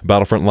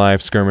 Battlefront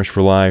Live, Skirmish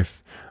for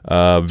Life,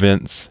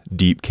 Vince,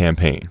 Deep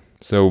campaign.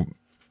 So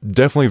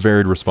definitely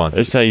varied responses.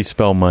 That's how you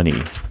spell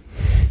money.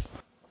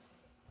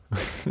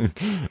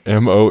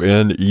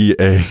 Money.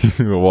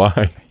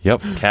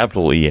 Yep,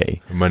 capital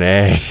EA.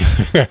 Money.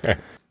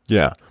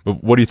 Yeah,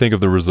 but what do you think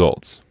of the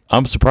results?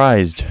 I'm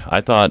surprised.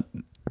 I thought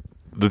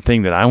the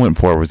thing that I went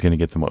for was going to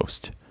get the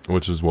most.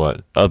 Which is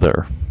what?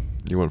 Other.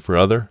 You went for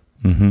other?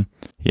 Mm-hmm.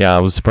 Yeah, I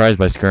was surprised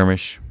by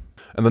Skirmish.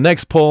 And the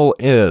next poll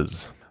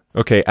is,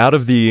 okay, out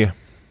of the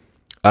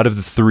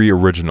 3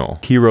 original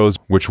heroes,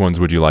 which ones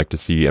would you like to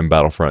see in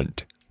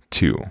Battlefront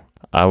 2?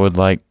 I would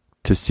like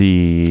to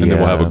see... And then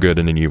we'll have a good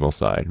and an evil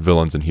side,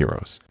 villains and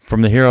heroes.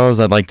 From the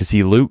heroes, I'd like to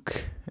see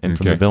Luke. And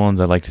from the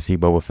villains, I'd like to see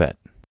Boba Fett.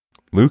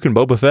 Luke and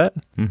Boba Fett?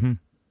 Mm-hmm.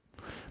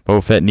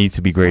 Boba Fett needs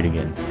to be great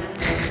again.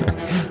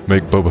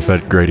 Make Boba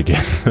Fett great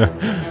again.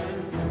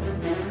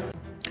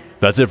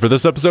 That's it for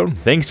this episode.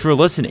 Thanks for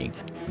listening.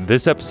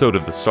 This episode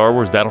of the Star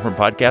Wars Battlefront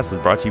podcast is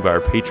brought to you by our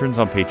patrons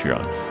on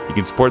Patreon. You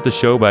can support the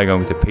show by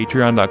going to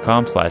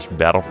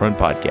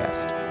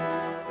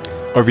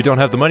patreon.com/battlefrontpodcast. Or if you don't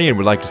have the money and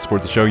would like to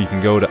support the show, you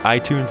can go to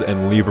iTunes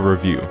and leave a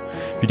review.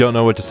 If you don't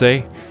know what to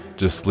say,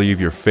 just leave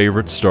your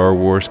favorite Star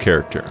Wars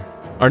character.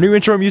 Our new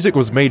intro music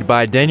was made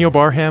by Daniel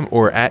Barham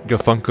or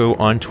 @Gafunko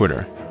on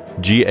Twitter.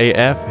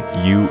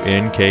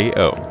 GAFUNKO.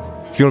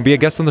 If you want to be a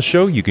guest on the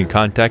show, you can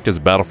contact us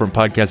at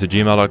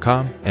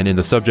battlefrontpodcast@gmail.com, and in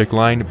the subject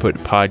line,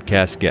 put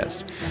podcast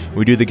guest.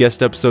 We do the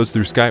guest episodes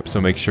through Skype,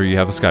 so make sure you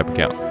have a Skype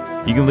account.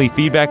 You can leave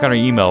feedback on our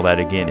email. That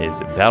again is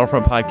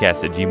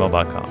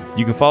battlefrontpodcast@gmail.com.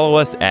 You can follow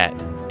us at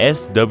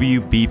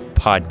SWB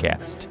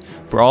Podcast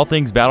for all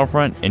things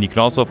Battlefront, and you can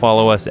also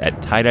follow us at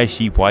Tie-Dye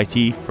Sheep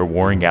YT for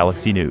Warring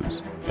Galaxy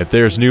News. If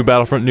there's new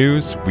Battlefront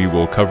news, we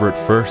will cover it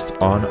first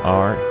on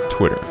our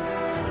Twitter.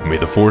 May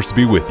the Force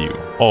be with you.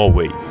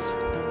 Always.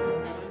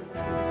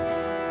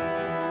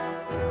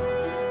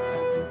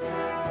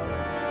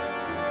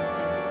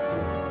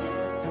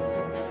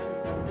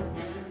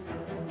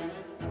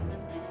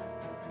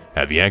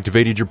 Have you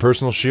activated your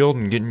personal shield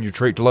and getting your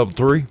trait to level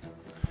 3?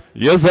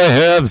 Yes, I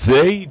have,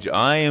 Sage.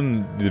 I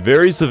am the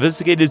very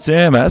sophisticated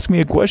Sam. Ask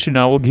me a question,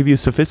 I will give you a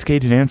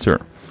sophisticated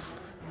answer.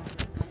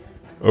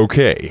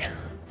 Okay.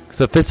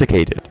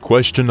 Sophisticated.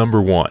 Question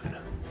number 1.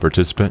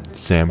 Participant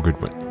Sam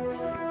Goodwin.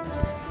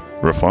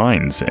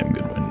 Refined Sam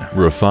Goodwin.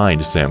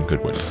 Refined Sam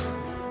Goodwin.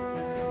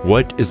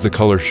 What is the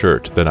color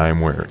shirt that I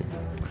am wearing?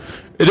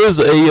 It is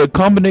a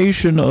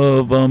combination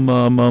of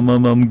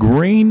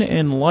green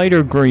and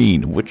lighter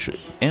green,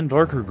 and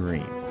darker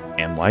green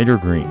and lighter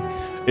green.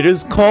 It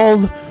is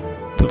called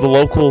to the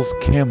locals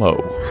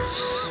camo.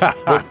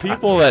 For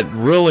people that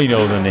really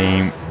know the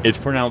name, it's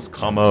pronounced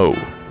camo.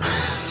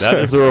 That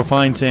is the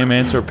refined Sam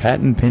answer,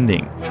 patent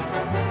pending.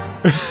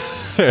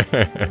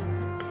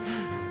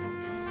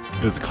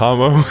 It's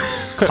camo.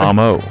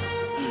 Camo.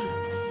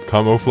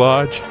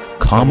 Camouflage.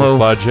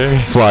 Camouflage.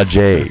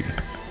 Flage.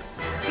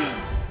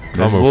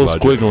 There's a little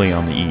squiggly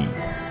on the E.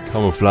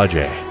 Camouflage.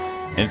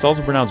 And it's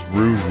also pronounced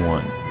Rouge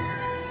 1.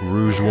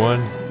 Rouge 1?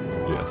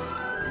 Yes.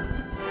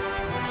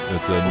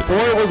 Before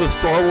it was a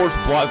Star Wars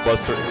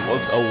blockbuster, it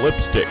was a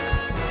lipstick.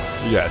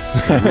 Yes.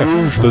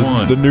 Rouge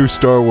 1. The new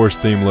Star Wars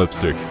themed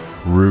lipstick.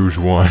 Rouge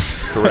 1.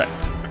 Correct.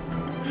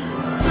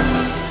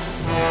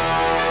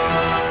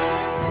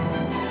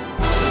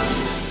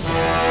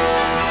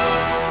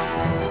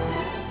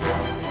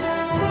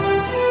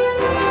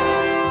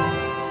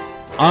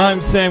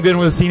 I'm Sam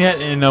Goodwin with CNET,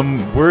 and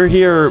we're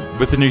here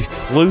with an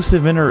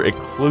exclusive interview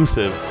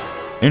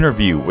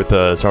with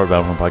the Star Wars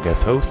Battlefront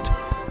podcast host.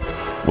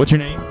 What's your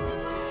name?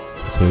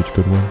 Sage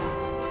Goodwin.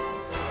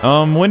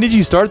 When did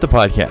you start the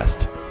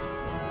podcast?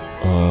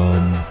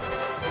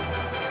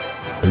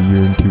 A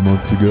year and 2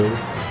 months ago.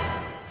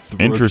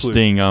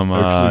 Interesting.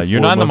 Actually,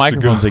 You're 4 not in the months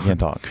microphone, ago. so you can't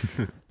talk.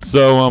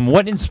 So,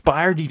 what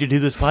inspired you to do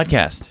this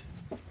podcast?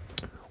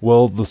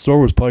 Well, the Star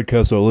Wars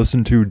podcast I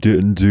listened to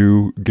didn't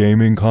do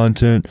gaming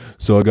content,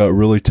 so I got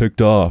really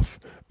ticked off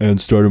and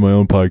started my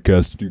own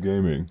podcast to do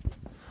gaming.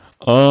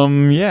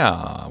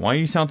 Yeah. Why do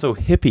you sound so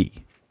hippie?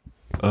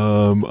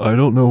 I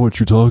don't know what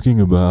you're talking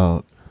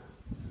about.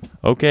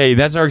 Okay,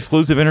 that's our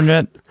exclusive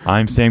internet.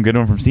 I'm Sam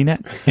Goodwin from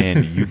CNET,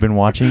 and you've been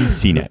watching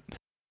CNET.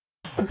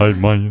 Hey,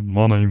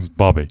 my name's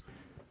Bobby.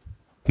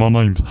 My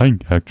name's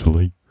Hank,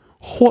 actually.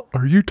 What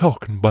are you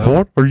talking about?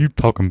 What are you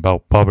talking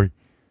about, Bobby?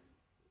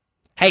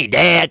 Hey,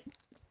 Dad.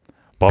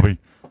 Bobby,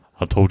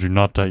 I told you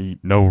not to eat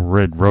no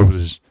red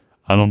roses.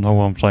 I don't know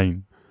what I'm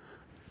saying.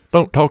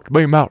 Don't talk to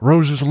me about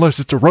roses unless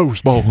it's a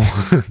rose bowl.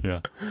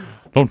 Yeah.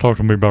 Don't talk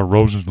to me about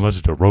roses unless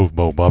it's a rose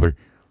bowl, Bobby.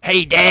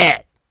 Hey,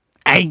 Dad.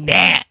 Hey,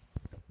 Dad.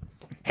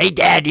 Hey,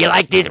 Dad, do you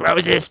like these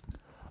roses?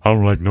 I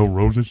don't like no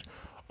roses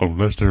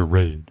unless they're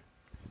red.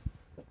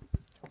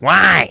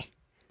 Why?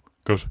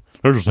 Because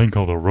there's a thing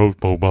called a rose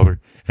bowl, Bobby,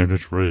 and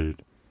it's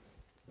red.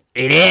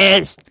 It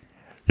is?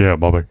 Yeah,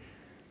 Bobby.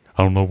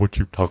 I don't know what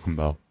you're talking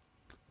about.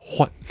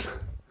 What?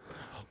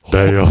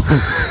 Dale.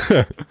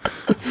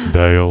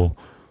 Dale.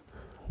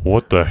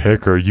 What the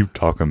heck are you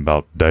talking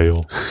about,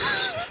 Dale?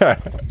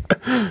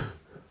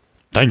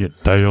 Dang it,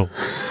 Dale.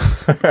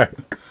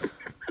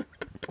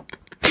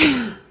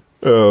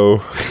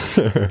 Oh.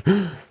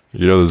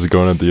 You know this is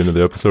going at the end of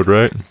the episode,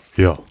 right?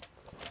 Yeah.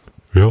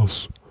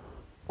 Yes.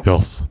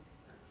 Yes.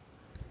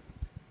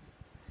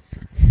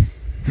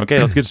 Okay,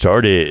 let's get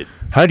started.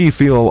 How do you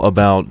feel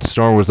about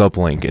Star Wars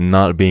Uplink and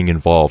not being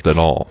involved at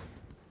all?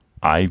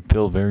 I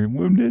feel very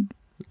wounded.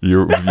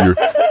 You're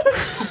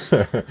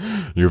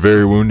you're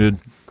very wounded.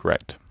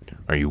 Correct.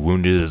 Are you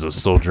wounded as a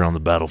soldier on the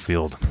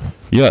battlefield?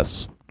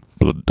 Yes.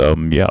 But,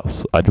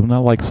 yes. I do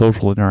not like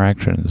social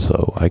interaction,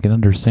 so I can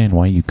understand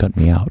why you cut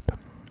me out.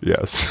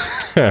 Yes.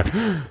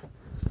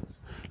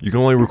 You can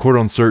only record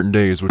on certain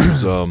days, which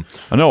is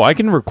No, I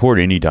can record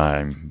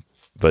anytime,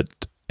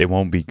 but it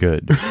won't be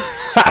good.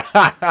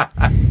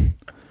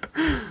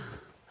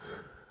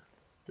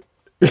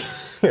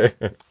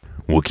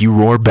 Wookiee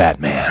roar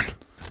Batman.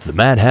 The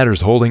Mad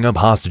Hatter's holding up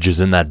hostages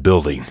in that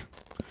building.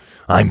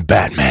 I'm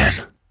Batman.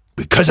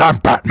 Because I'm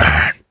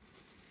Batman.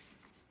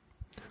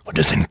 What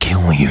doesn't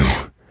kill you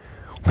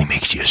only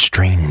makes you a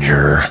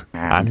stranger.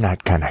 I'm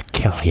not gonna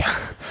kill you.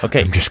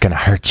 Okay. I'm just gonna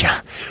hurt you.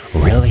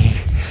 Really,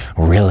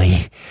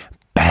 really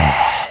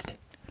bad.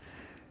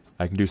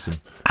 I can do some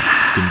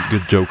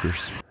good jokers.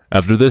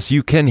 After this,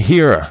 you can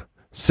hear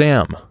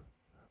Sam,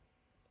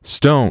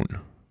 Stone,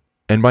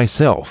 and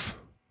myself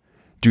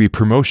do a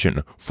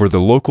promotion for the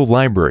local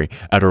library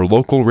at our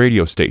local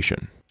radio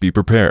station. Be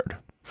prepared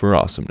for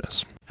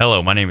awesomeness.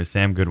 Hello, my name is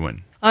Sam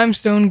Goodwin. I'm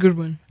Stone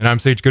Goodwin. And I'm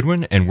Sage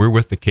Goodwin, and we're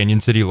with the Canyon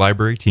City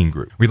Library Teen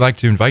Group. We'd like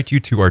to invite you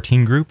to our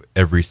teen group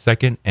every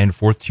second and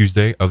fourth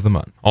Tuesday of the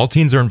month. All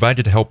teens are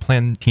invited to help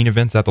plan teen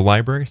events at the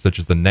library, such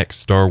as the next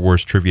Star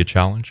Wars Trivia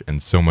Challenge,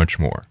 and so much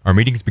more. Our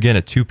meetings begin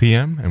at 2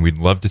 p.m., and we'd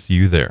love to see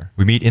you there.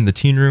 We meet in the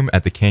teen room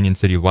at the Canyon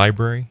City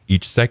Library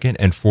each second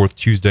and fourth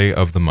Tuesday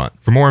of the month.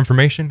 For more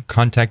information,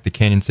 contact the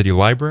Canyon City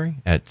Library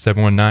at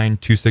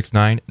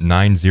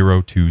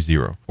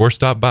 719-269-9020 or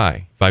stop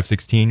by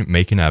 516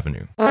 Macon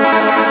Avenue.